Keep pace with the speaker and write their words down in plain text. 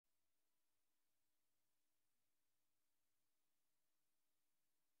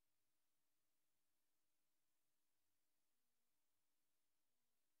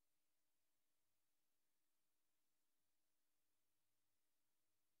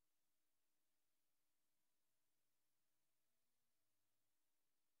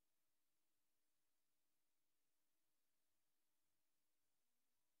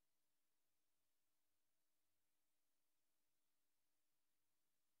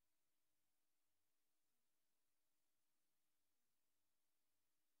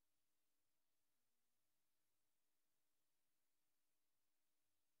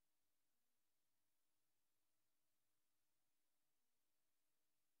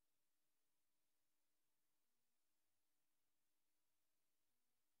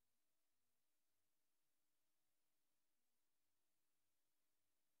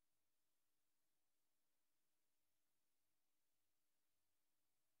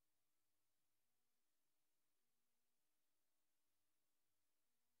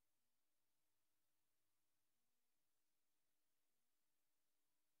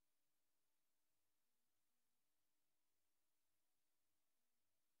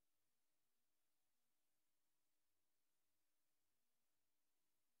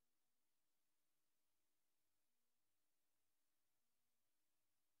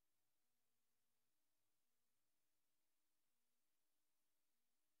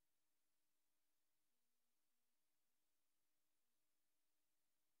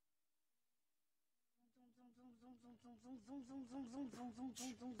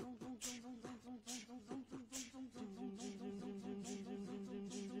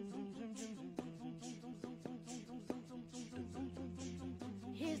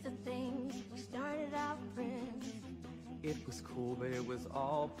Here's the thing, we started out friends. It was cool, but it was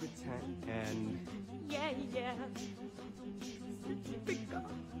all pretend. Yeah.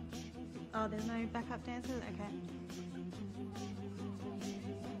 Oh, there's no backup dancers? Okay.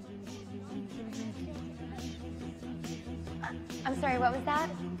 I'm sorry, what was that?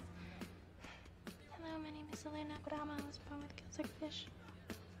 Hello, my name is Elena Grama. I was born with gills like fish.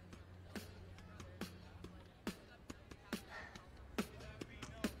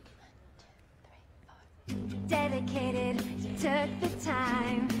 Dedicated, you took the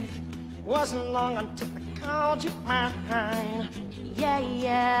time. Wasn't long until I called you mine.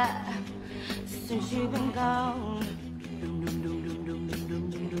 Yeah, since you've been gone.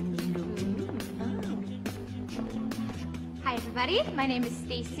 Hi, everybody. My name is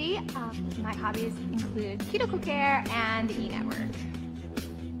Stacy. My hobbies include cuticle care and the E-Network.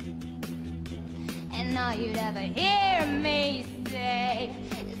 And all you'd ever hear me say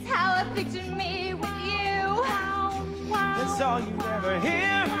is how I pictured me with you. That's all you ever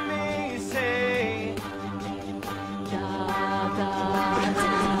hear me say.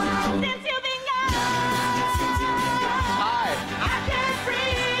 Since you've been gone, Hi! I can't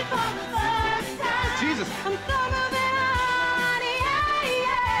breathe for the first time. Jesus! I'm so moving on,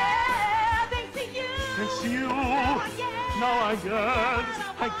 yeah. Thanks to you. It's you. Now I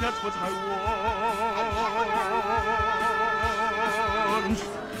guess what I want.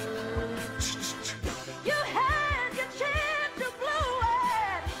 You had your chance to blow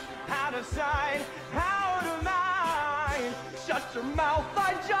it. Out of sight, out of mind. Shut your mouth,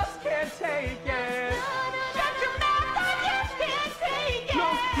 I just can't take it. Shut your mouth, I just can't take it.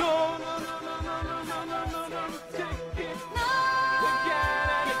 No. Take it. No. Again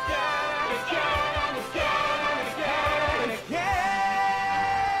and again and again and again and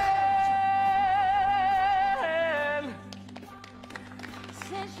again.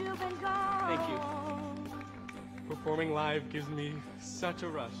 Since you've been gone. Thank you. Performing live gives me such a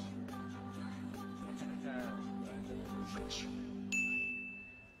rush.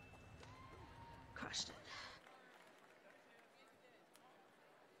 Crushed it.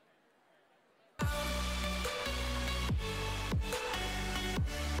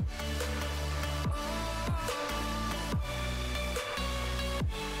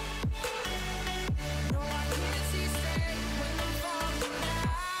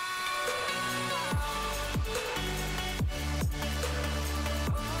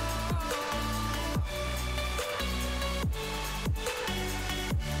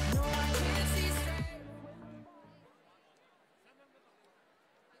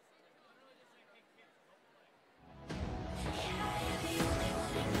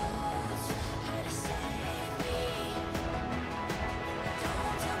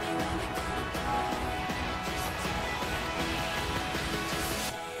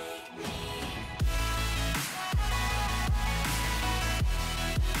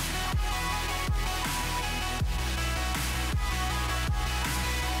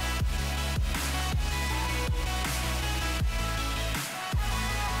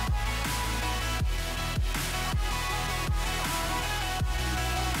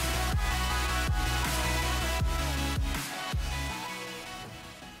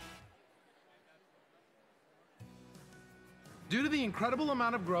 Due to the incredible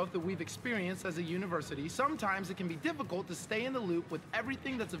amount of growth that we've experienced as a university, sometimes it can be difficult to stay in the loop with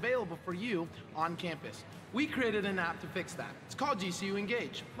everything that's available for you on campus. We created an app to fix that. It's called GCU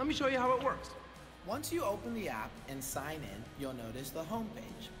Engage. Let me show you how it works. Once you open the app and sign in, you'll notice the home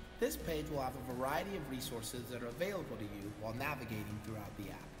page. This page will have a variety of resources that are available to you while navigating throughout the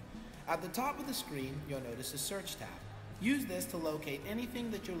app. At the top of the screen, you'll notice a search tab. Use this to locate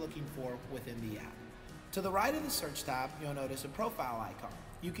anything that you're looking for within the app. To the right of the search tab, you'll notice a profile icon.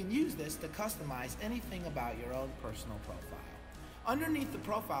 You can use this to customize anything about your own personal profile. Underneath the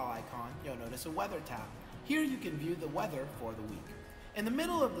profile icon, you'll notice a weather tab. Here you can view the weather for the week. In the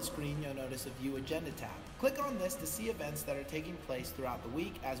middle of the screen, you'll notice a View Agenda tab. Click on this to see events that are taking place throughout the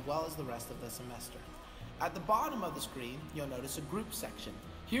week as well as the rest of the semester. At the bottom of the screen, you'll notice a Group section.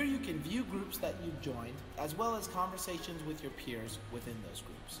 Here you can view groups that you've joined as well as conversations with your peers within those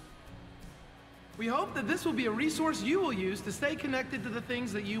groups. We hope that this will be a resource you will use to stay connected to the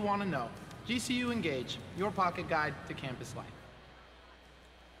things that you want to know. GCU Engage, your pocket guide to campus life.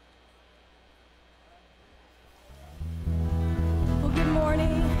 Well, good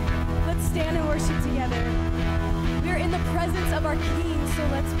morning. Let's stand and worship together. We We're in the presence of our King, so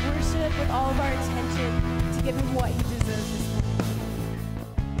let's worship with all of our attention to give him what he deserves this morning.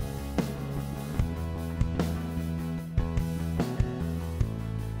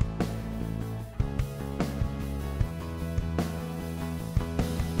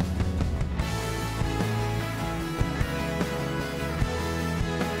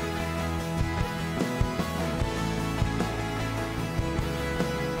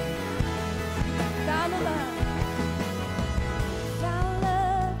 Found love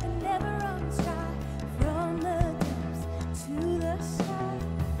that never runs dry, from the depths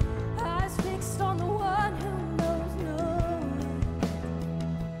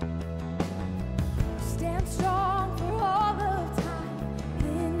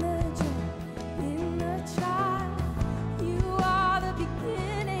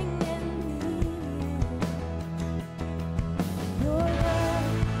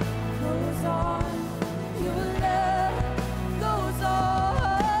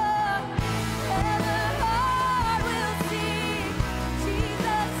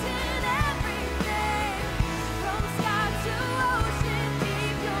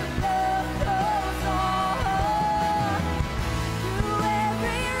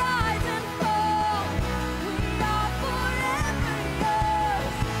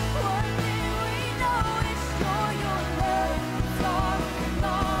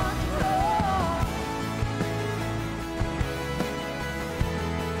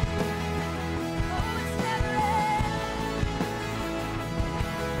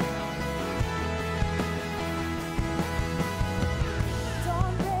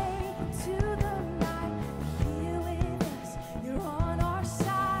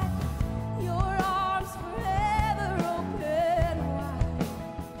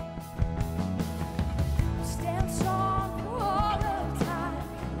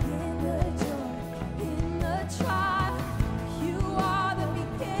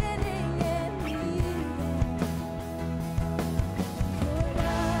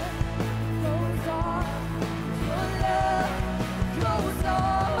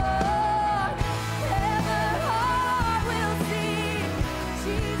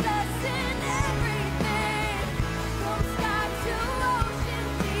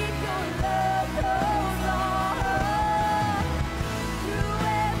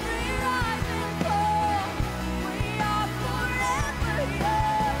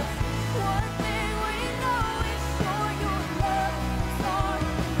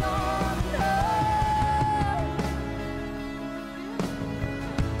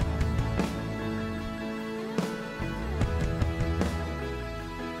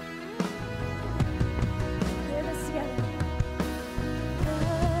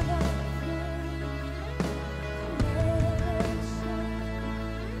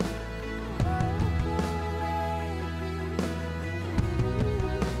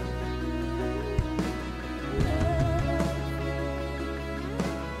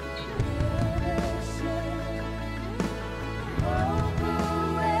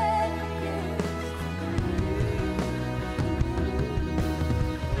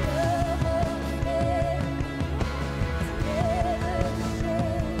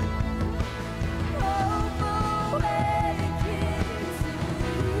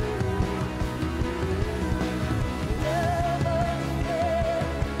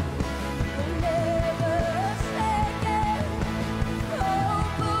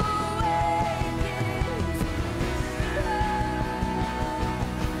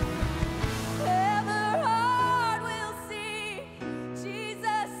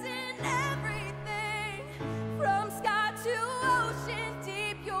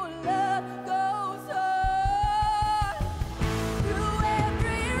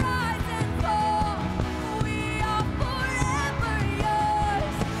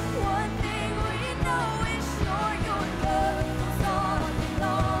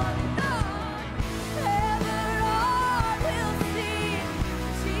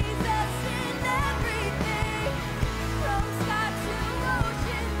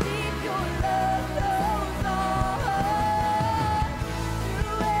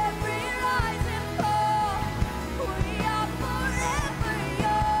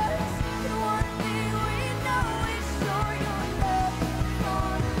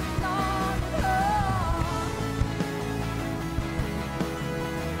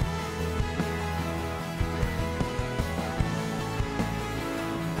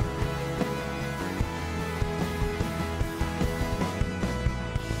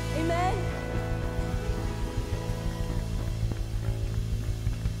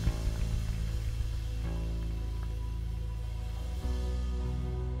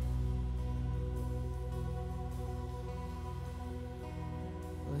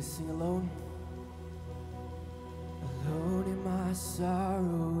to sing alone? Alone in my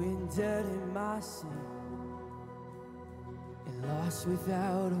sorrow, in debt in my sin, and lost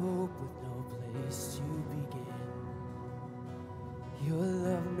without hope, with no place to begin. Your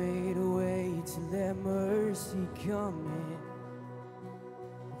love made a way to let mercy come in.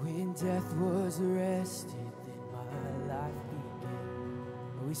 When death was arrested, then my life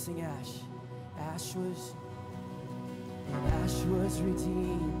began. We sing Ash. Ash was, and Ash was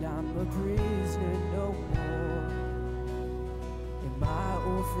redeemed. I'm a prisoner no more. And my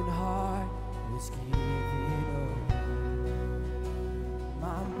orphan heart was given up.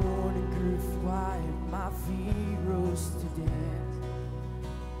 My mourning grew quiet, my feet rose to dance.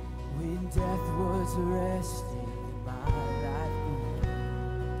 When death was arrested, then my life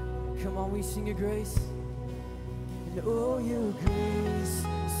began. Come on, we sing your grace. And oh, your grace,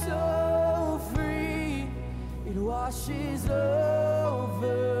 so free, it washes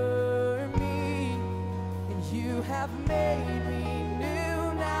over me. And you have made me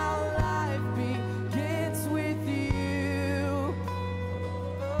new, now life begins with you.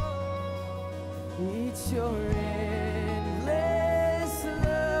 It's your endless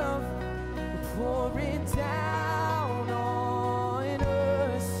love pouring down on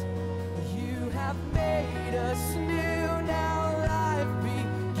us. You have made us new, now life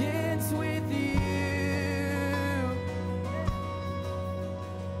begins with you.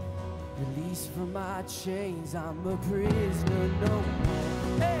 Released from my chains, I'm a prisoner no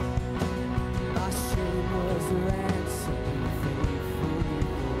more. Hey! My shame was ransomed, faithfully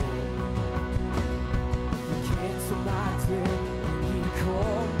bore. He canceled my debt, and he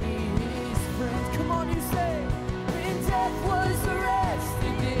called me his friend. Come on, you say, when death was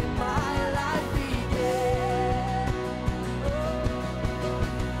arrested, then my life began.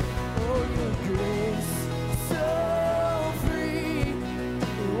 Oh, your grace, so free,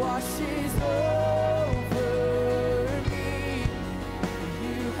 it washes over me.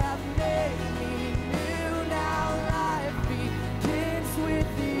 You have made me new, now life begins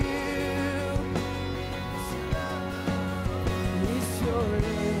with you. It's your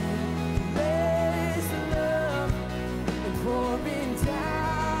endless love pouring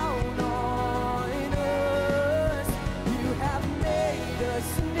down on us. You have made us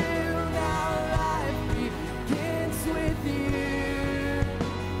new, now life begins with you.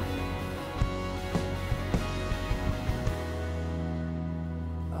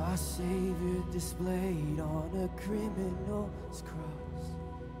 Our Savior displayed on a criminal's cross.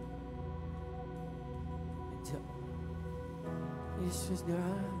 This was not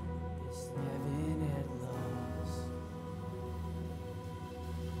this heaven had lost.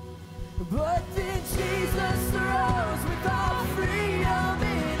 But then Jesus rose with all freedom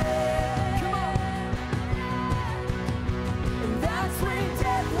in it. Come on. And that's when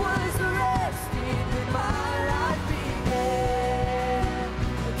death was arrested and my life began.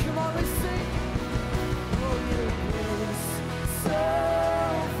 Come on, let's sing. Oh, your grace, so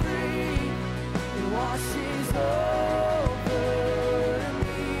free, it washes over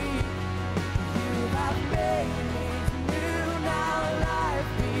me. You have made me new, now life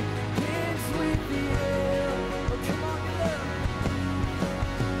begins with you. Oh, come on, love.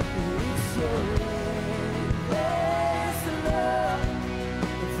 It's your endless love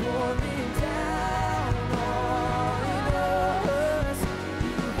pouring down on us.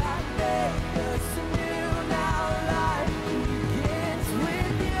 You have made us new, now life begins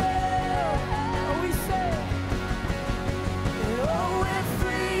with you. Oh, we say, oh, we're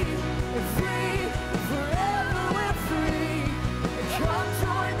free, forever we're free. Come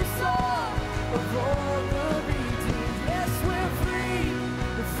join the song of all the redeemed. Yes, we're free,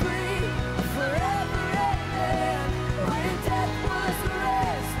 forever amen. When death was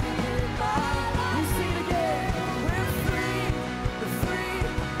arrested, we sing again. We're free,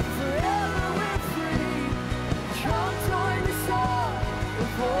 forever we're free. Come join the song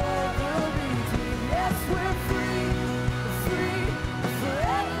of all the redeemed. Yes, we're free,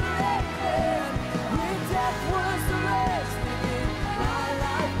 forever amen. When death was arrested, my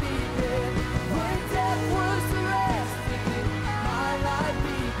life began. When death was arrested, my life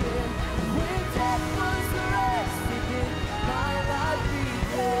began. When death was arrested, my life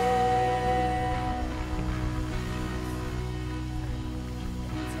began.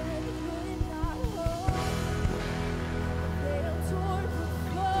 Dead could not hold, veil torn from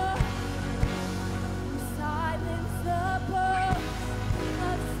far.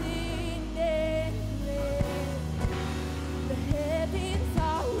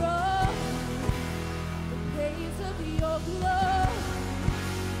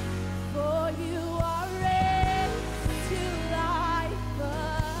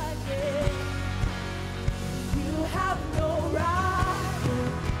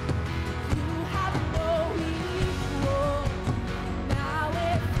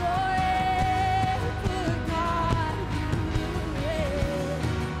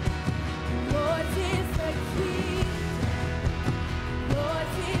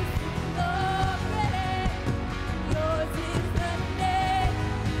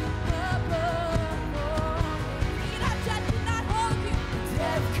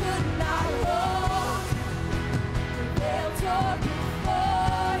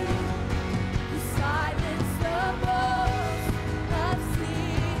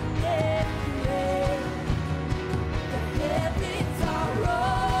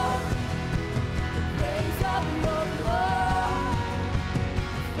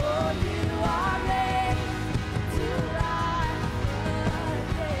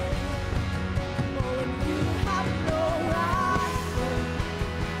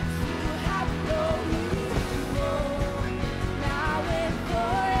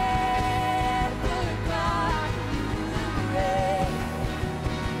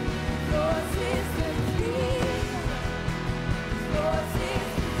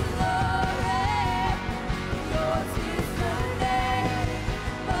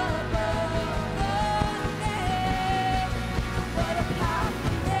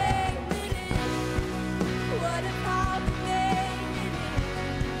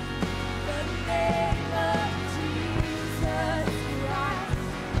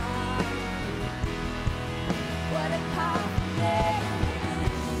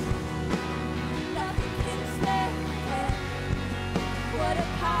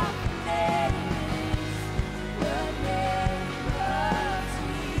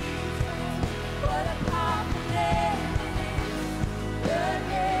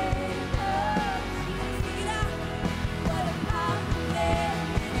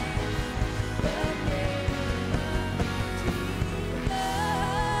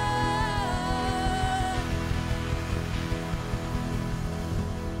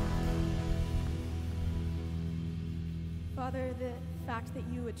 Father, the fact that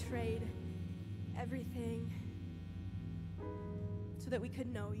you would trade everything so that we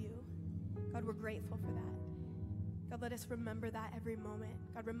could know you, God, we're grateful for that. God, let us remember that every moment.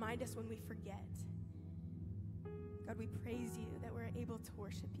 God, remind us when we forget. God, we praise you that we're able to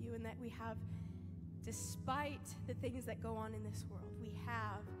worship you and that we have, despite the things that go on in this world, we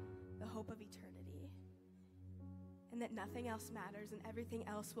have the hope of eternity. And that nothing else matters and everything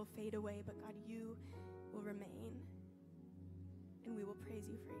else will fade away, but God, you will remain. And we will praise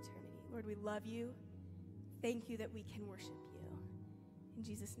you for eternity. Lord, we love you. Thank you that we can worship you. In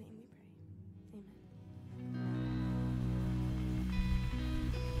Jesus' name we pray. Amen.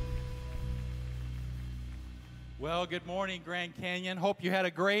 Well, good morning, Grand Canyon. Hope you had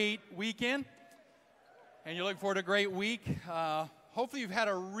a great weekend, and you're looking forward to a great week. Hopefully you've had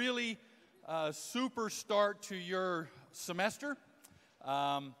a really super start to your semester.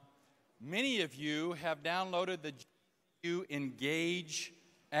 Many of you have downloaded the GCU Engage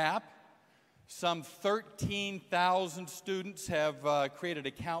app. Some 13,000 students have created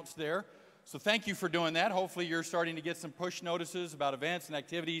accounts there. So thank you for doing that. Hopefully you're starting to get some push notices about events and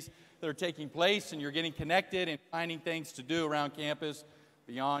activities that are taking place, and you're getting connected and finding things to do around campus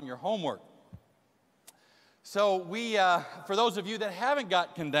beyond your homework. So for those of you that haven't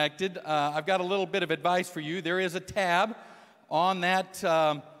got connected, I've got a little bit of advice for you. There is a tab on that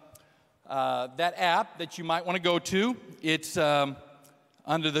app that you might want to go to. It's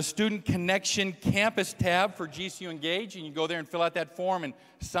under the Student Connection Campus tab for GCU Engage, and you go there and fill out that form, and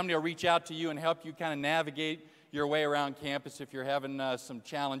somebody will reach out to you and help you kind of navigate your way around campus if you're having some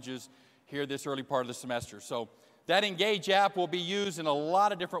challenges here this early part of the semester. So that Engage app will be used in a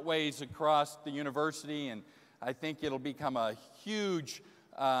lot of different ways across the university, and I think it'll become a huge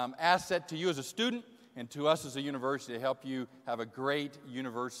asset to you as a student and to us as a university to help you have a great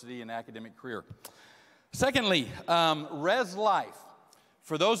university and academic career. Secondly, Res Life.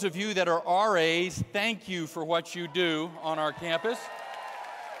 For those of you that are RAs, thank you for what you do on our campus.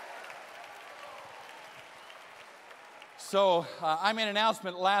 So I made an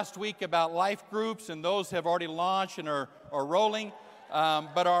announcement last week about life groups, and those have already launched and are rolling.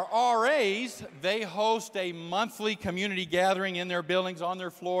 But our RAs, they host a monthly community gathering in their buildings, on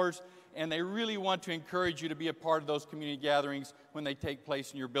their floors, and they really want to encourage you to be a part of those community gatherings when they take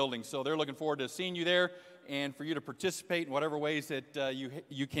place in your building. So they're looking forward to seeing you there and for you to participate in whatever ways that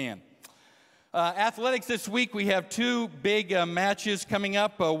you can. Athletics this week, we have two big matches coming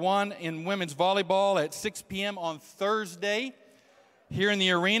up. One in women's volleyball at 6 p.m. on Thursday here in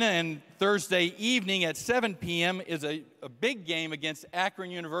the arena, and Thursday evening at 7 p.m. is a big game against Akron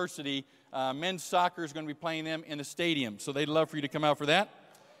University. Men's soccer is going to be playing them in the stadium, so they'd love for you to come out for that.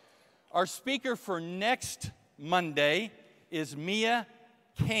 Our speaker for next Monday is Mia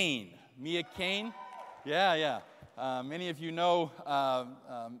Kane. Mia Kane? Yeah. Many of you know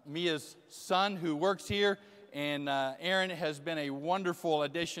Mia's son who works here, and Aaron has been a wonderful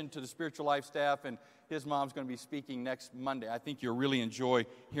addition to the spiritual life staff, and his mom's going to be speaking next Monday. I think you'll really enjoy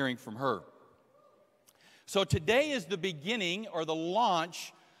hearing from her. So today is the beginning or the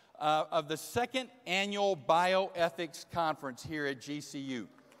launch of the second annual Bioethics Conference here at GCU.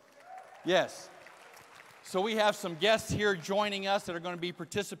 Yes. So we have some guests here joining us that are going to be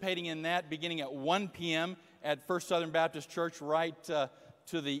participating in that beginning at 1 p.m. at First Southern Baptist Church right to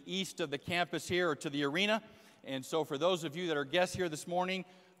the east of the campus here, or to the arena. And so for those of you that are guests here this morning,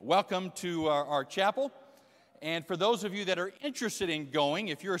 welcome to our chapel. And for those of you that are interested in going,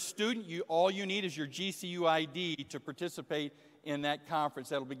 if you're a student, all you need is your GCU ID to participate in that conference.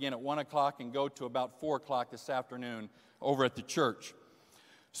 That'll begin at 1 o'clock and go to about 4 o'clock this afternoon over at the church.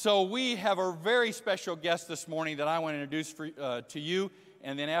 So we have a very special guest this morning that I want to introduce to you.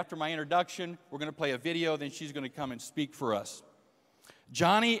 And then after my introduction, we're going to play a video. Then she's going to come and speak for us.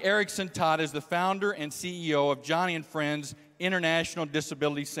 Joni Eareckson Tada is the founder and CEO of Joni and Friends International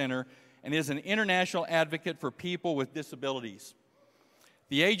Disability Center and is an international advocate for people with disabilities. At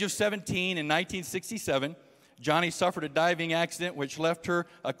the age of 17 in 1967, Joni suffered a diving accident which left her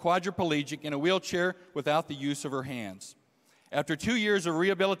a quadriplegic in a wheelchair without the use of her hands. After 2 years of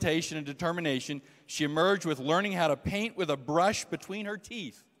rehabilitation and determination, she emerged with learning how to paint with a brush between her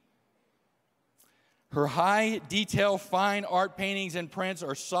teeth. Her high-detail, fine art paintings and prints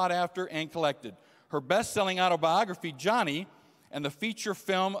are sought after and collected. Her best-selling autobiography, Joni, and the feature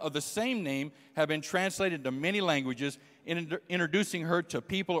film of the same name have been translated to many languages, introducing her to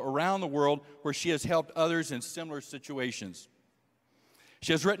people around the world where she has helped others in similar situations.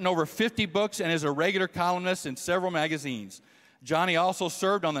 She has written over 50 books and is a regular columnist in several magazines. Joni also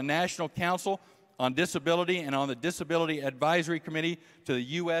served on the National Council on Disability and on the Disability Advisory Committee to the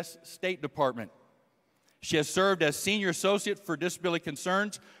U.S. State Department. She has served as Senior Associate for Disability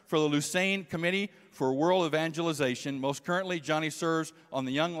Concerns for the Lucerne Committee for World Evangelization. Most currently, Joni serves on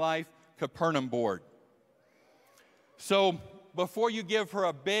the Young Life Capernaum Board. So before you give her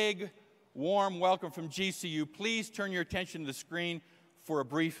a big, warm welcome from GCU, please turn your attention to the screen for a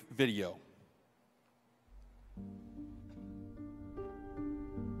brief video.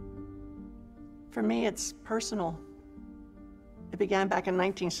 For me, it's personal. It began back in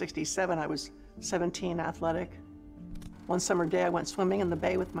 1967. I was 17, athletic. One summer day, I went swimming in the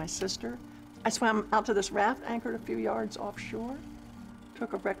bay with my sister. I swam out to this raft anchored a few yards offshore,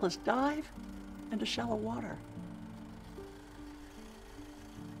 took a reckless dive into shallow water.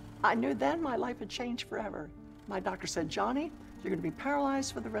 I knew then my life had changed forever. My doctor said, Joni, you're going to be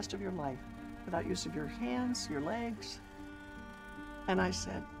paralyzed for the rest of your life without use of your hands, your legs. And I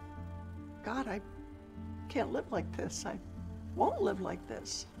said, God, I can't live like this. I won't live like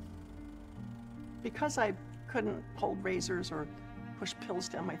this. Because I couldn't hold razors or push pills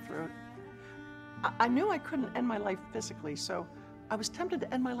down my throat, I knew I couldn't end my life physically, so I was tempted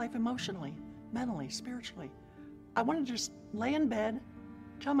to end my life emotionally, mentally, spiritually. I wanted to just lay in bed,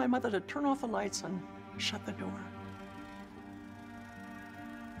 tell my mother to turn off the lights and shut the door.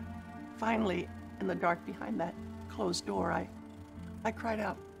 Finally, in the dark behind that closed door, I cried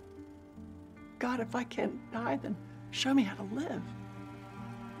out, God, if I can't die, then show me how to live.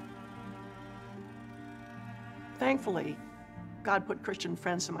 Thankfully, God put Christian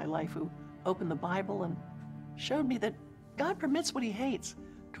friends in my life who opened the Bible and showed me that God permits what he hates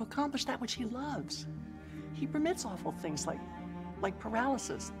to accomplish that which he loves. He permits awful things like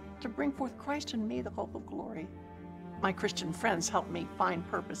paralysis to bring forth Christ in me, the hope of glory. My Christian friends helped me find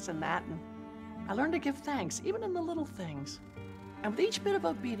purpose in that, and I learned to give thanks, even in the little things. And with each bit of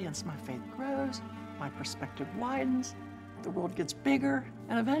obedience, my faith grows, my perspective widens, the world gets bigger,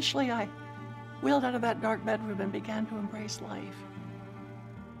 and eventually I wheeled out of that dark bedroom and began to embrace life.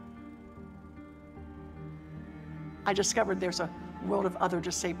 I discovered there's a world of other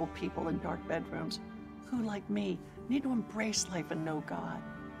disabled people in dark bedrooms who, like me, need to embrace life and know God.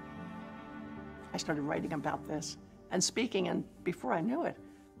 I started writing about this and speaking, and before I knew it,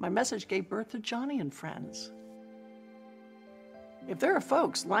 my message gave birth to Joni and Friends. If there are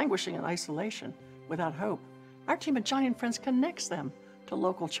folks languishing in isolation without hope, our team at Joni and Friends connects them to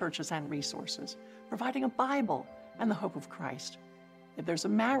local churches and resources, providing a Bible and the hope of Christ. If there's a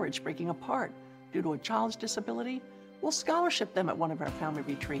marriage breaking apart due to a child's disability, we'll scholarship them at one of our family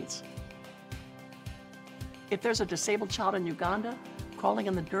retreats. If there's a disabled child in Uganda crawling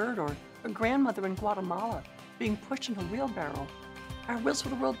in the dirt, or a grandmother in Guatemala being pushed in a wheelbarrow, our Wheels for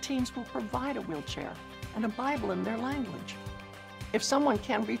the World teams will provide a wheelchair and a Bible in their language. If someone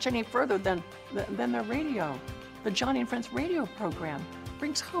can't reach any further than their radio, the Joni and Friends radio program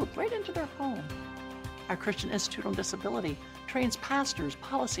brings hope right into their home. Our Christian Institute on Disability trains pastors,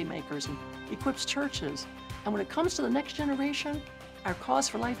 policymakers, and equips churches. And when it comes to the next generation, our Cause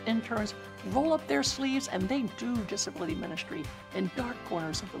for Life interns roll up their sleeves and they do disability ministry in dark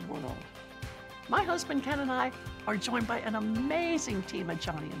corners of the world. My husband Ken and I are joined by an amazing team at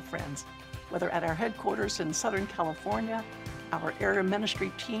Joni and Friends, whether at our headquarters in Southern California, our area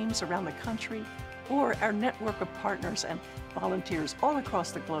ministry teams around the country, or our network of partners and volunteers all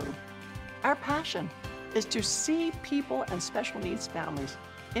across the globe. Our passion is to see people and special needs families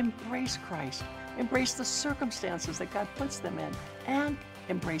embrace Christ, embrace the circumstances that God puts them in, and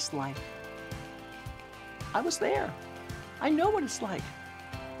embrace life. I was there. I know what it's like.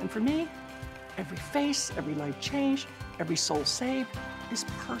 And for me, every face, every life changed, every soul saved is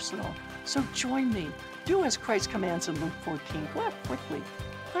personal. So join me. Do as Christ commands in Luke 14. Go out quickly.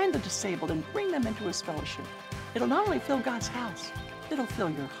 Find the disabled and bring them into his fellowship. It'll not only fill God's house, it'll fill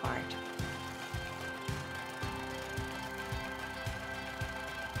your heart.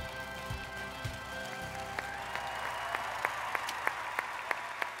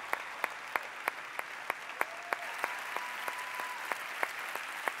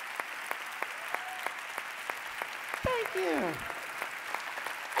 Thank you.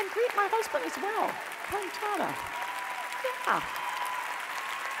 And greet my husband as well, Tada. Yeah.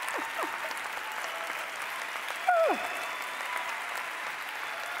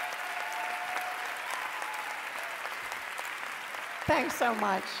 Thanks so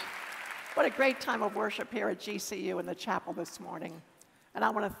much. What a great time of worship here at GCU in the chapel this morning. And I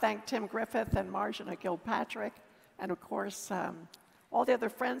want to thank Tim Griffith and Marjana Gilpatrick, and of course, all the other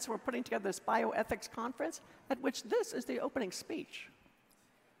friends who are putting together this bioethics conference, at which this is the opening speech.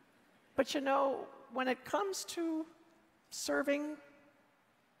 But you know, when it comes to serving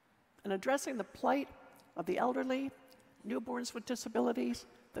and addressing the plight of the elderly, newborns with disabilities,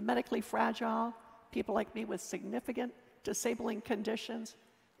 the medically fragile, people like me with significant disabling conditions,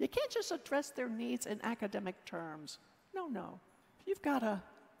 you can't just address their needs in academic terms. No. You've got to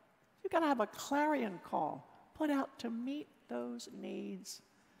have a clarion call put out to meet those needs.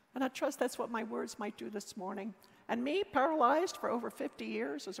 And I trust that's what my words might do this morning. And me, paralyzed for over 50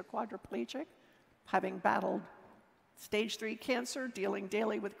 years as a quadriplegic, having battled stage 3 cancer, dealing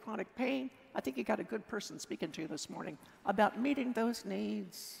daily with chronic pain, I think you got a good person speaking to you this morning about meeting those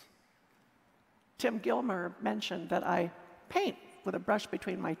needs. Tim Gilmer mentioned that I paint with a brush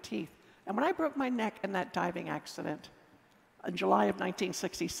between my teeth. And when I broke my neck in that diving accident in July of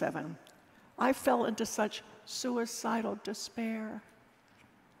 1967, I fell into such suicidal despair.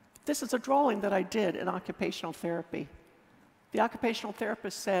 This is a drawing that I did in occupational therapy. The occupational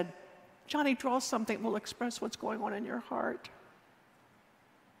therapist said, "Johnny, draw something that will express what's going on in your heart."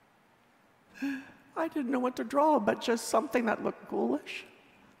 I didn't know what to draw, but just something that looked ghoulish,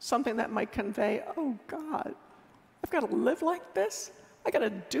 something that might convey, oh God, I've got to live like this? I got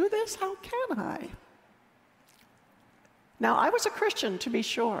to do this? How can I? Now, I was a Christian, to be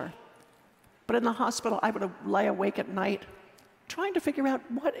sure, but in the hospital, I would lie awake at night trying to figure out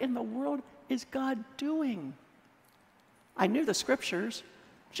what in the world is God doing. I knew the scriptures.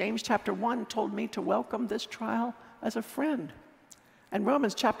 James chapter 1 told me to welcome this trial as a friend. And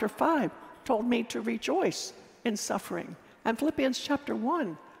Romans chapter 5 told me to rejoice in suffering. And Philippians chapter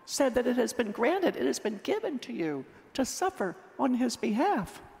 1 said that it has been granted, it has been given to you to suffer on his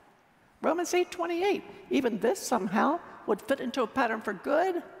behalf. Romans 8:28, even this somehow would fit into a pattern for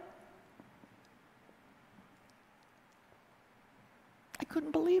good. I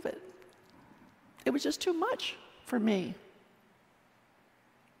couldn't believe it. It was just too much for me.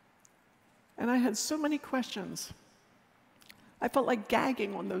 And I had so many questions. I felt like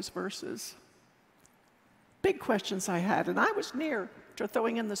gagging on those verses. Big questions I had, and I was near to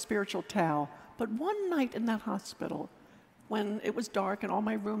throwing in the spiritual towel. But one night in that hospital, when it was dark and all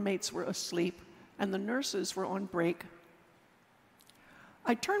my roommates were asleep and the nurses were on break,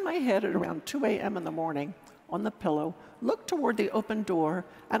 I turned my head at around 2 a.m. in the morning on the pillow, looked toward the open door,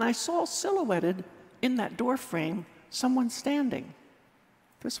 and I saw silhouetted in that door frame someone standing.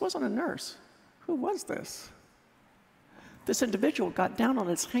 This wasn't a nurse. Who was this? This individual got down on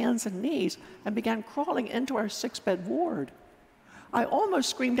his hands and knees and began crawling into our 6-bed ward. I almost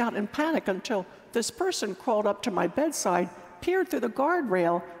screamed out in panic until this person crawled up to my bedside, peered through the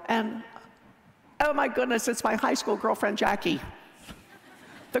guardrail, and, oh my goodness, it's my high school girlfriend, Jackie.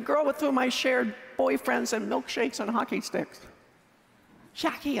 The girl with whom I shared boyfriends and milkshakes and hockey sticks.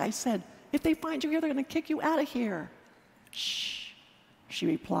 "Jackie," I said, "if they find you here, they're going to kick you out of here." "Shh," she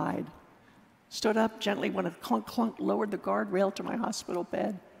replied. Stood up gently when a clunk clunk lowered the guardrail to my hospital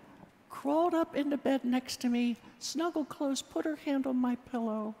bed, crawled up into bed next to me, snuggled close, put her hand on my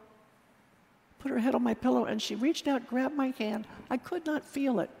pillow, put her head on my pillow, and she reached out, grabbed my hand. I could not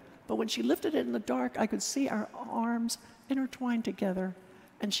feel it, but when she lifted it in the dark, I could see our arms intertwined together,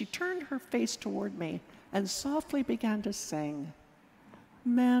 and she turned her face toward me and softly began to sing,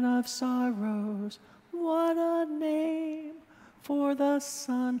 "Man of sorrows, what a name for the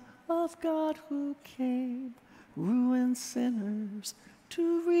Son of God who came, ruined sinners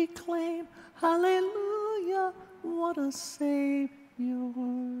to reclaim. Hallelujah, what a Savior."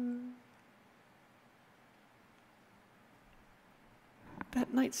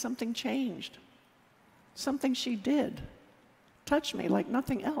 That night something changed. Something she did touched me like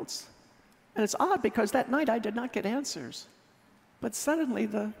nothing else. And it's odd because that night I did not get answers. But suddenly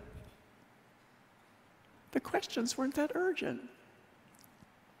the questions weren't that urgent.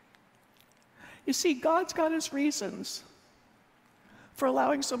 You see, God's got his reasons for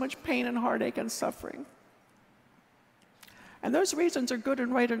allowing so much pain and heartache and suffering. And those reasons are good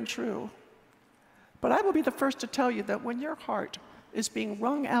and right and true. But I will be the first to tell you that when your heart is being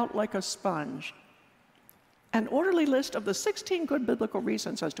wrung out like a sponge, an orderly list of the 16 good biblical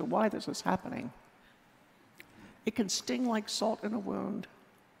reasons as to why this is happening, it can sting like salt in a wound.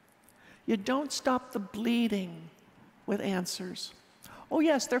 You don't stop the bleeding with answers. Oh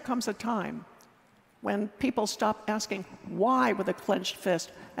yes, there comes a time when people stop asking why with a clenched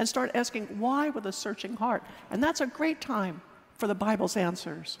fist and start asking why with a searching heart. And that's a great time for the Bible's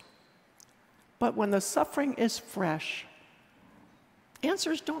answers. But when the suffering is fresh,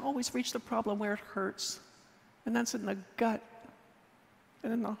 answers don't always reach the problem where it hurts. And that's in the gut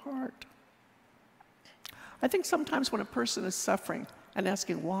and in the heart. I think sometimes when a person is suffering and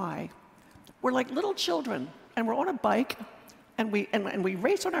asking why, we're like little children and we're on a bike and we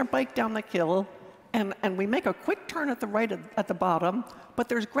race on our bike down the hill and we make a quick turn at the right at the bottom, but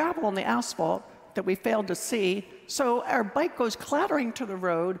there's gravel on the asphalt that we failed to see. So our bike goes clattering to the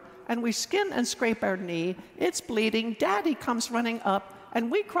road, and we skin and scrape our knee. It's bleeding. Daddy comes running up,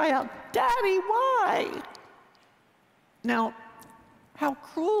 and we cry out, "Daddy, why?" Now, how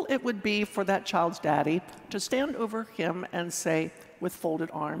cruel it would be for that child's daddy to stand over him and say, with folded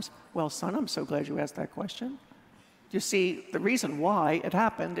arms, "Well, son, I'm so glad you asked that question." You see, the reason why it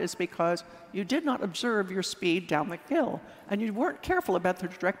happened is because you did not observe your speed down the hill, and you weren't careful about the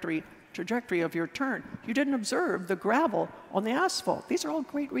trajectory of your turn. You didn't observe the gravel on the asphalt. These are all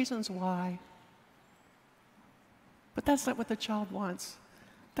great reasons why. But that's not what the child wants.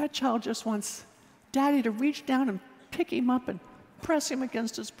 That child just wants daddy to reach down and pick him up and press him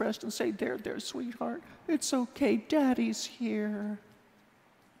against his breast and say, "There, sweetheart. It's okay. Daddy's here."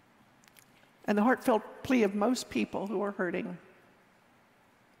 And the heartfelt plea of most people who are hurting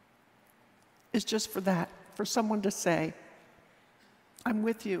is just for that, for someone to say, "I'm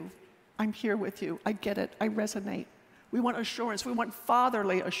with you. I'm here with you. I get it. I resonate." We want assurance. We want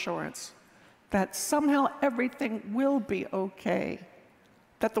fatherly assurance that somehow everything will be okay,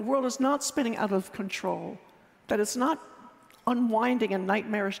 that the world is not spinning out of control, that it's not unwinding in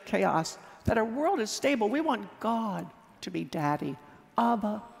nightmarish chaos, that our world is stable. We want God to be Daddy,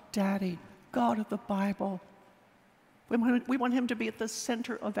 Abba, Daddy, God of the Bible. We want him to be at the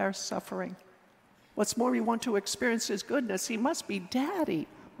center of our suffering. What's more, we want to experience his goodness. He must be Daddy,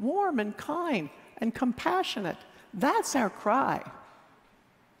 warm and kind and compassionate. That's our cry.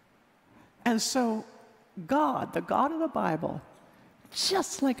 And so God, the God of the Bible,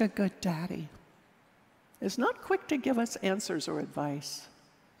 just like a good daddy, is not quick to give us answers or advice,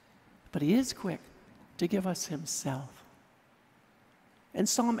 but he is quick to give us himself. In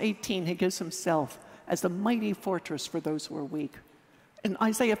Psalm 18, he gives himself as the mighty fortress for those who are weak. In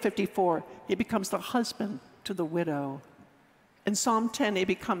Isaiah 54, he becomes the husband to the widow. In Psalm 10, he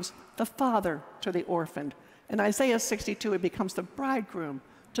becomes the father to the orphaned. In Isaiah 62, he becomes the bridegroom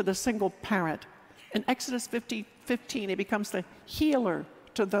to the single parent. In Exodus 15, he becomes the healer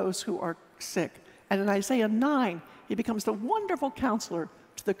to those who are sick. And in Isaiah 9, he becomes the wonderful counselor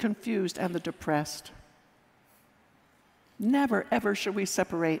to the confused and the depressed. Never, ever should we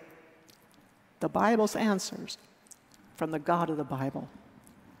separate the Bible's answers from the God of the Bible.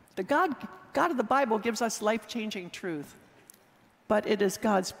 The God of the Bible gives us life-changing truth, but it is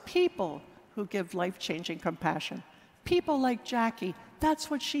God's people who give life-changing compassion. People like Jackie,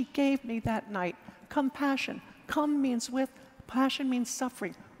 that's what she gave me that night. Compassion. Come means with, passion means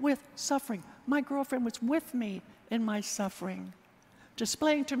suffering. With suffering. My girlfriend was with me in my suffering,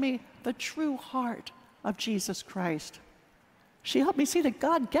 displaying to me the true heart of Jesus Christ. She helped me see that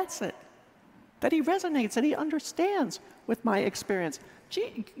God gets it, that he resonates, that he understands with my experience.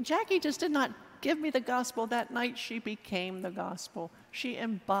 Jackie just did not give me the gospel that night. She became the gospel. She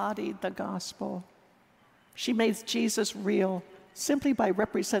embodied the gospel. She made Jesus real simply by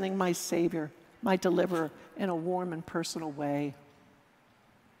representing my Savior, my deliverer, in a warm and personal way.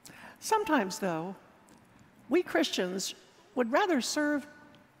 Sometimes, though, we Christians would rather serve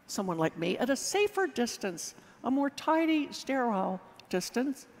someone like me at a safer distance, a more tidy, sterile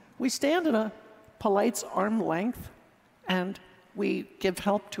distance. We stand at a polite arm's length, and we give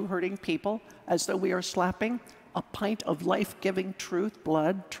help to hurting people as though we are slapping a pint of life-giving truth,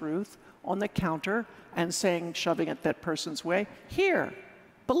 blood truth, on the counter and saying, shoving it that person's way, "Here,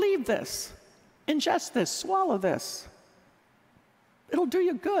 believe this, ingest this, swallow this. It'll do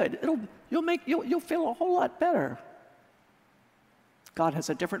you good. You'll feel a whole lot better." God has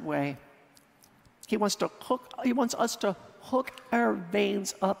a different way. He wants us to hook our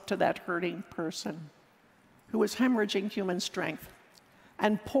veins up to that hurting person who is hemorrhaging human strength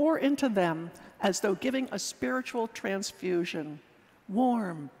and pour into them as though giving a spiritual transfusion,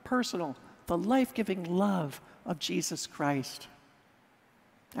 warm, personal, the life-giving love of Jesus Christ.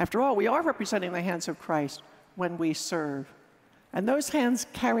 After all, we are representing the hands of Christ when we serve. And those hands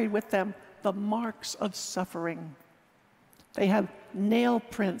carry with them the marks of suffering. They have nail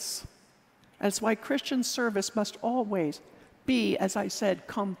prints. That's why Christian service must always be, as I said,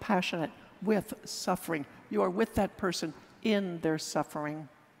 compassionate with suffering. You are with that person in their suffering.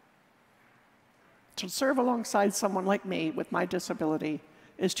 To serve alongside someone like me with my disability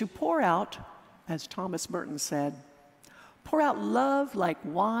is to pour out, as Thomas Merton said, pour out love like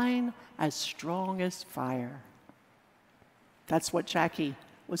wine as strong as fire. That's what Jackie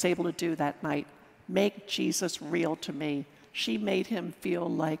was able to do that night. Make Jesus real to me. She made him feel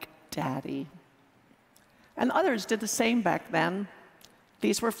like Daddy. And others did the same back then.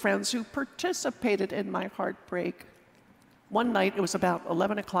 These were friends who participated in my heartbreak. One night, it was about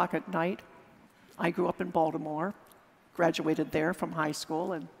 11 o'clock at night. I grew up in Baltimore, graduated there from high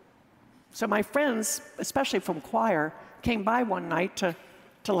school, and So my friends, especially from choir, came by one night to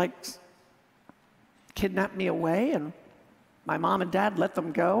like kidnap me away, and my mom and dad let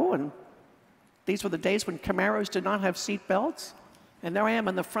them go, and these were the days when Camaros did not have seat belts. And there I am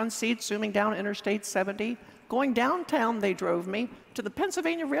in the front seat, zooming down Interstate 70. Going downtown, they drove me to the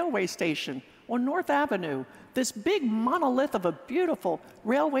Pennsylvania Railway Station on North Avenue. This big monolith of a beautiful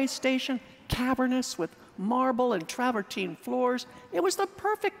railway station, cavernous with marble and travertine floors. It was the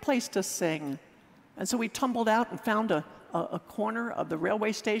perfect place to sing. And so we tumbled out and found a corner of the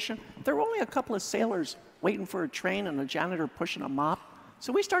railway station. There were only a couple of sailors waiting for a train and a janitor pushing a mop.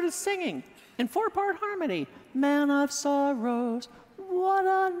 So we started singing in 4-part harmony. Man of sorrows, what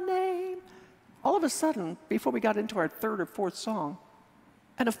a name. All of a sudden, before we got into our third or fourth song,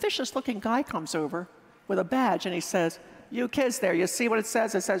 an officious-looking guy comes over with a badge, and he says, "You kids there, you see what it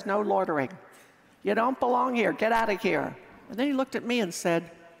says? It says no loitering. You don't belong here. Get out of here." And then he looked at me and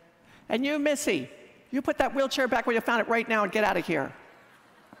said, "And you, Missy, you put that wheelchair back where you found it right now and get out of here."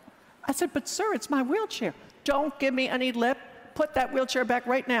 I said, "But sir, it's my wheelchair." "Don't give me any lip. Put that wheelchair back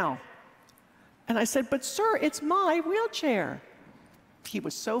right now." And I said, "But sir, it's my wheelchair." He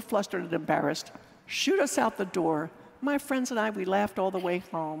was so flustered and embarrassed, shooed us out the door. My friends and I, we laughed all the way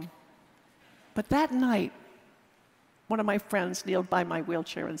home. But that night, one of my friends kneeled by my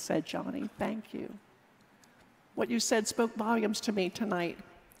wheelchair and said, "Joni, thank you. What you said spoke volumes to me tonight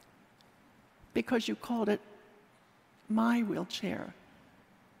because you called it my wheelchair.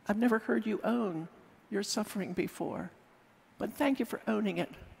 I've never heard you own your suffering before, but thank you for owning it.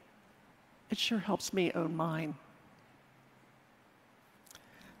 It sure helps me own mine."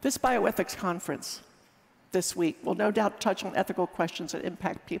 This bioethics conference this week will no doubt touch on ethical questions that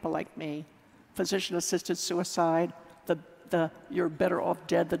impact people like me. Physician-assisted suicide, the you're better off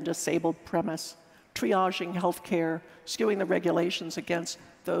dead than disabled premise, triaging healthcare, skewing the regulations against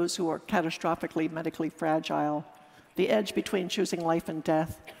those who are catastrophically medically fragile, the edge between choosing life and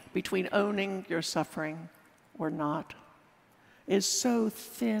death, between owning your suffering or not, is so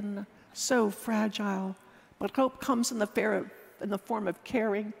thin, so fragile, but hope comes in the form of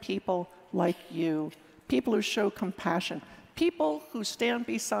caring people like you, people who show compassion, people who stand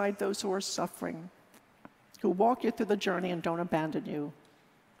beside those who are suffering, who walk you through the journey and don't abandon you.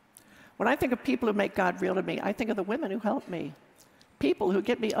 When I think of people who make God real to me, I think of the women who help me, people who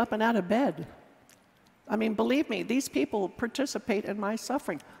get me up and out of bed. I mean, believe me, these people participate in my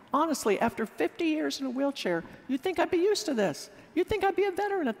suffering. Honestly, after 50 years in a wheelchair, you'd think I'd be used to this. You'd think I'd be a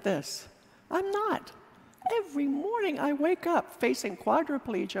veteran at this. I'm not. Every morning I wake up facing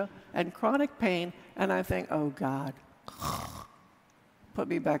quadriplegia and chronic pain, and I think, oh God, put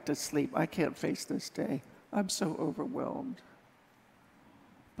me back to sleep. I can't face this day. I'm so overwhelmed.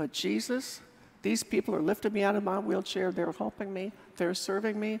 But Jesus, these people are lifting me out of my wheelchair. They're helping me. They're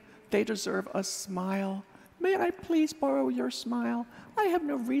serving me. They deserve a smile. May I please borrow your smile? I have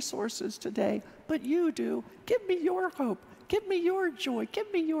no resources today, but you do. Give me your hope. Give me your joy.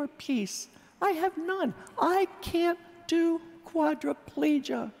 Give me your peace. I have none. I can't do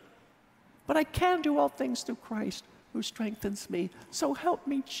quadriplegia, but I can do all things through Christ who strengthens me. So help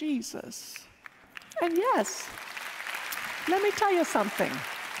me, Jesus. And yes, let me tell you something.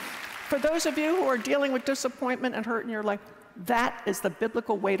 For those of you who are dealing with disappointment and hurt in your life, that is the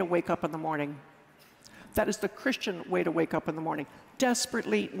biblical way to wake up in the morning. That is the Christian way to wake up in the morning,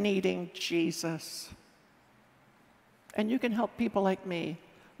 desperately needing Jesus. And you can help people like me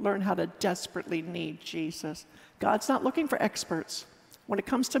learn how to desperately need Jesus. God's not looking for experts. When it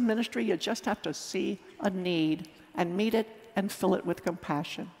comes to ministry, you just have to see a need and meet it and fill it with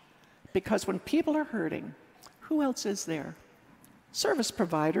compassion. Because when people are hurting, who else is there? Service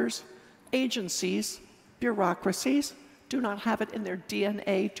providers, agencies, bureaucracies do not have it in their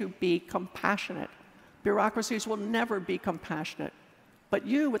DNA to be compassionate. Bureaucracies will never be compassionate. But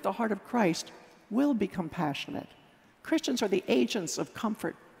you, with the heart of Christ, will be compassionate. Christians are the agents of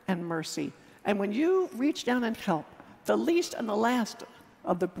comfort and mercy. And when you reach down and help the least and the last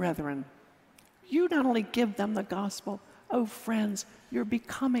of the brethren, you not only give them the gospel, oh friends, you're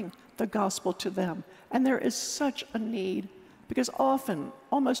becoming the gospel to them. And there is such a need, because often,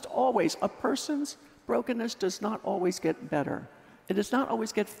 almost always, a person's brokenness does not always get better. It does not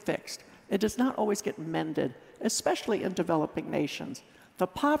always get fixed. It does not always get mended, especially in developing nations. The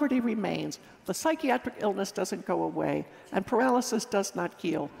poverty remains, the psychiatric illness doesn't go away, and paralysis does not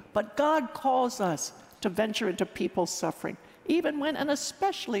heal. But God calls us to venture into people's suffering, even when, and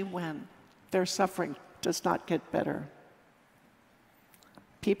especially when, their suffering does not get better.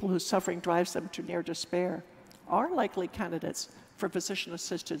 People whose suffering drives them to near despair are likely candidates for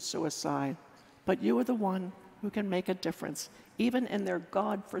physician-assisted suicide, but you are the one who can make a difference, even in their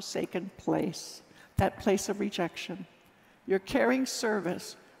God-forsaken place, that place of rejection. Your caring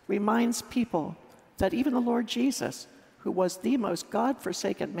service reminds people that even the Lord Jesus, who was the most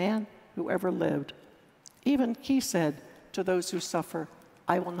God-forsaken man who ever lived, even he said to those who suffer,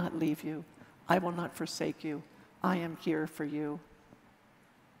 I will not leave you. I will not forsake you. I am here for you.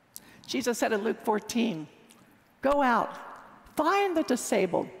 Jesus said in Luke 14, go out, find the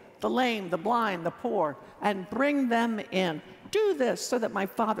disabled, the lame, the blind, the poor, and bring them in. Do this so that my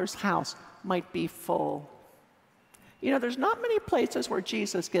Father's house might be full. You know, there's not many places where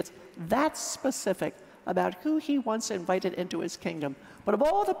Jesus gets that specific about who he wants invited into his kingdom. But of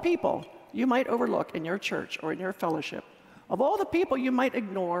all the people you might overlook in your church or in your fellowship, of all the people you might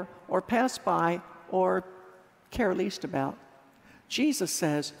ignore or pass by or care least about, Jesus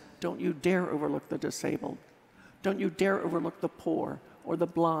says, don't you dare overlook the disabled. Don't you dare overlook the poor or the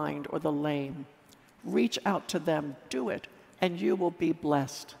blind or the lame. Reach out to them, do it, and you will be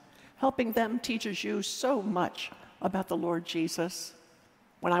blessed. Helping them teaches you so much about the Lord Jesus.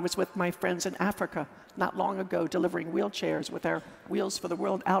 When I was with my friends in Africa not long ago delivering wheelchairs with our Wheels for the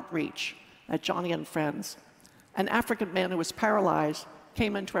World outreach at Joni and Friends, an African man who was paralyzed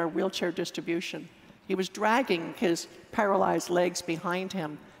came into our wheelchair distribution. He was dragging his paralyzed legs behind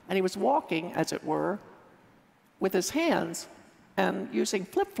him, and he was walking, as it were, with his hands and using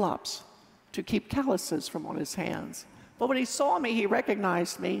flip-flops to keep calluses from on his hands. But when he saw me, he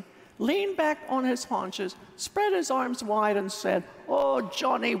recognized me, leaned back on his haunches, spread his arms wide and said, oh,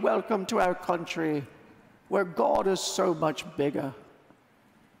 Johnny, welcome to our country, where God is so much bigger.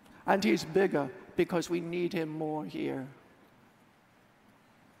 And he's bigger because we need him more here.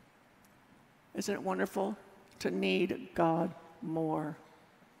 Isn't it wonderful to need God more?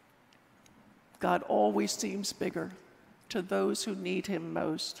 God always seems bigger to those who need him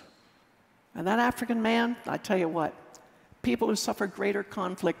most. And that African man, I tell you what, people who suffer greater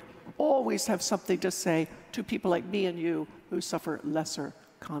conflict always have something to say to people like me and you who suffer lesser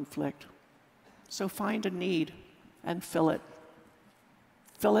conflict. So find a need and fill it.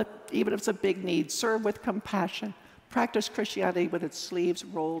 Fill it, even if it's a big need. Serve with compassion. Practice Christianity with its sleeves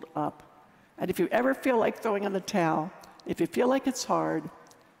rolled up. And if you ever feel like throwing in the towel, if you feel like it's hard,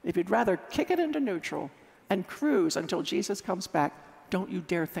 if you'd rather kick it into neutral and cruise until Jesus comes back, don't you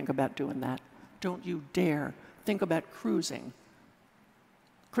dare think about doing that. Don't you dare think about cruising.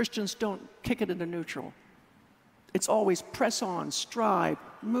 Christians don't kick it into neutral. It's always press on, strive,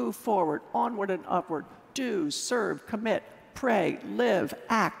 move forward, onward and upward, do, serve, commit, pray, live,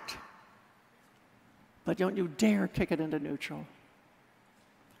 act. But don't you dare kick it into neutral.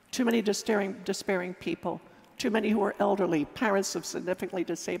 Too many despairing people, too many who are elderly, parents of significantly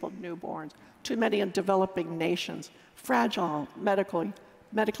disabled newborns, too many in developing nations, fragile,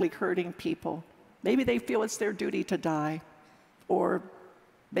 medically hurting people. Maybe they feel it's their duty to die, or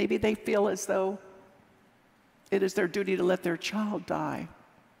maybe they feel as though it is their duty to let their child die.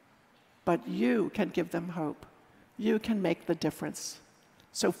 But you can give them hope. You can make the difference.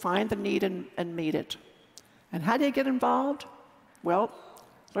 So find the need and meet it. And how do you get involved? Well,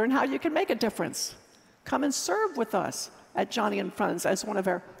 learn how you can make a difference. Come and serve with us at Joni and Friends as one of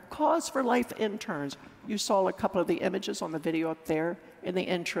our Cause for Life interns. You saw a couple of the images on the video up there in the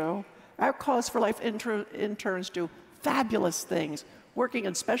intro. Our Cause for Life interns do fabulous things, working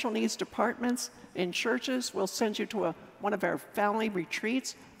in special needs departments, in churches. We'll send you to one of our family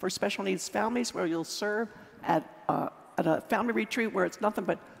retreats for special needs families where you'll serve at a family retreat where it's nothing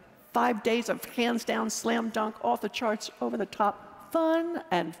but 5 days of hands down, slam dunk, off the charts, over the top fun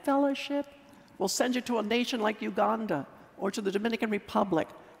and fellowship. We'll send you to a nation like Uganda or to the Dominican Republic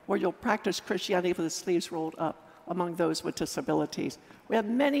where you'll practice Christianity with the sleeves rolled up among those with disabilities. We have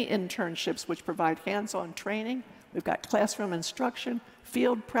many internships which provide hands-on training. We've got classroom instruction,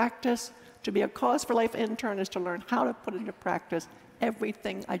 field practice. To be a Cause for Life intern is to learn how to put into practice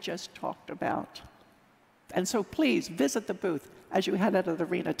everything I just talked about. And so please visit the booth as you head out of the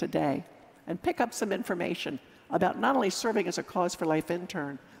arena today and pick up some information about not only serving as a Cause for Life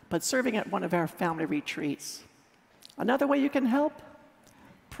intern, but serving at one of our family retreats. Another way you can help,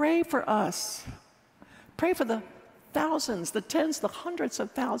 pray for us. Pray for the thousands, the tens, the hundreds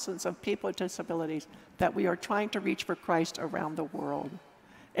of thousands of people with disabilities that we are trying to reach for Christ around the world.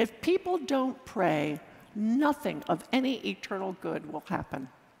 If people don't pray, nothing of any eternal good will happen.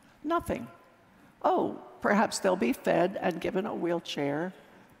 Nothing. Oh, perhaps they'll be fed and given a wheelchair.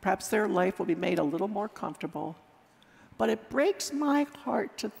 Perhaps their life will be made a little more comfortable. But it breaks my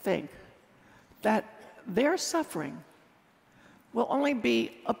heart to think that their suffering will only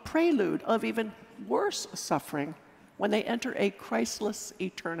be a prelude of even worse suffering when they enter a Christless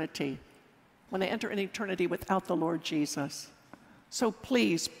eternity. when they enter an eternity without the Lord Jesus. So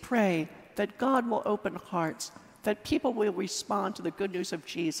please pray that God will open hearts, that people will respond to the good news of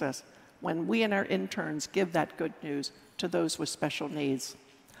Jesus when we and our interns give that good news to those with special needs.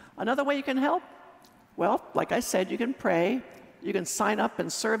 Another way you can help? Well, like I said, you can pray, you can sign up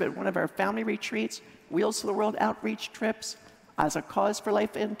and serve at one of our family retreats, Wheels to the World outreach trips, as a Cause for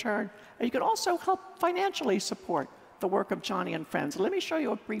Life intern, and you can also help financially support the work of Joni and Friends. Let me show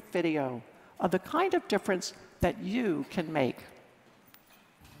you a brief video of the kind of difference that you can make.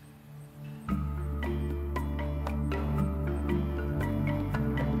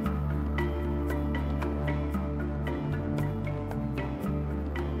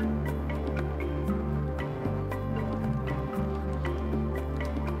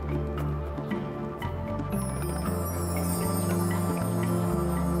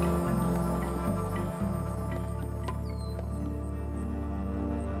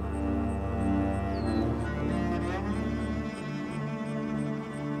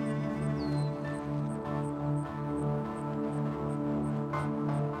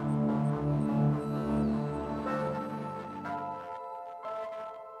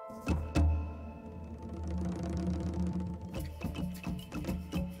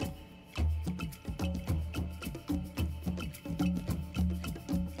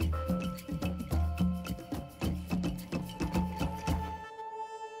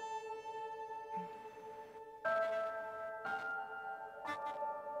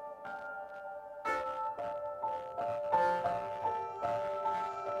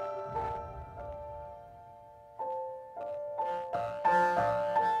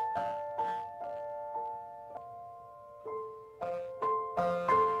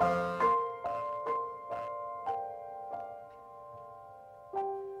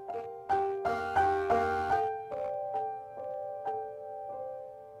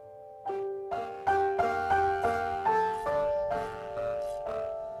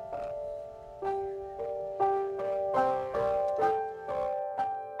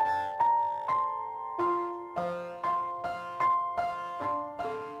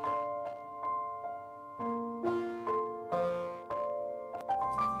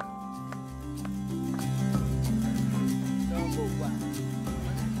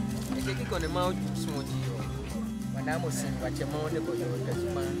 Kone mau sumuji yo wana musin wache mau ne boyo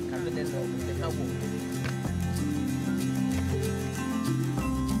kasuma kamene no te hawo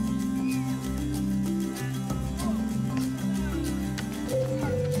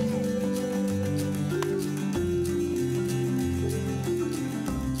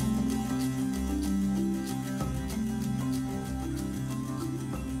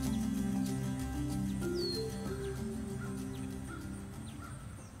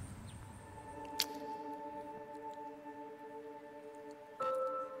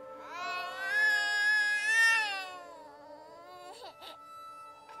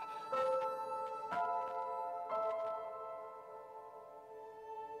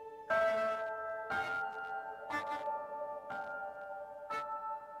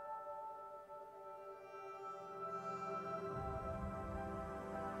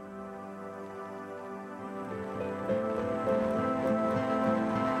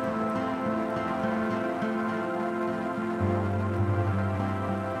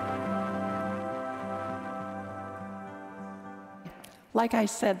Like I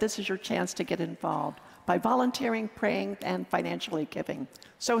said, this is your chance to get involved by volunteering, praying, and financially giving.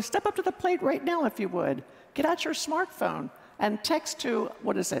 So step up to the plate right now if you would. Get out your smartphone and text to,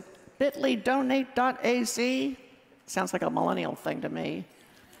 what is it, bit.ly donate.az? Sounds like a millennial thing to me.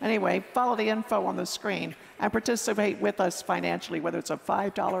 Anyway, follow the info on the screen and participate with us financially, whether it's a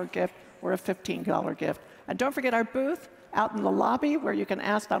 $5 gift or a $15 gift. And don't forget our booth out in the lobby where you can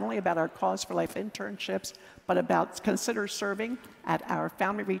ask not only about our Cause for Life internships, but about consider serving at our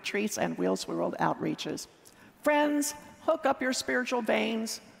family retreats and Wheels for the World outreaches. Friends, hook up your spiritual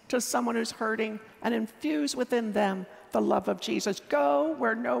veins to someone who's hurting and infuse within them the love of Jesus. Go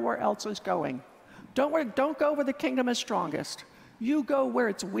where nowhere else is going. Don't go where the kingdom is strongest. You go where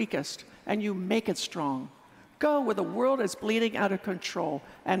it's weakest and you make it strong. Go where the world is bleeding out of control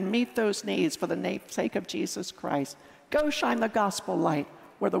and meet those needs for the sake of Jesus Christ. Go shine the gospel light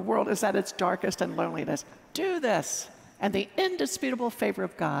where the world is at its darkest and loneliness. Do this, and the indisputable favor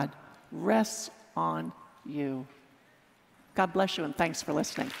of God rests on you. God bless you, and thanks for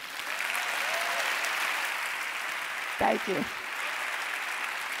listening. Thank you.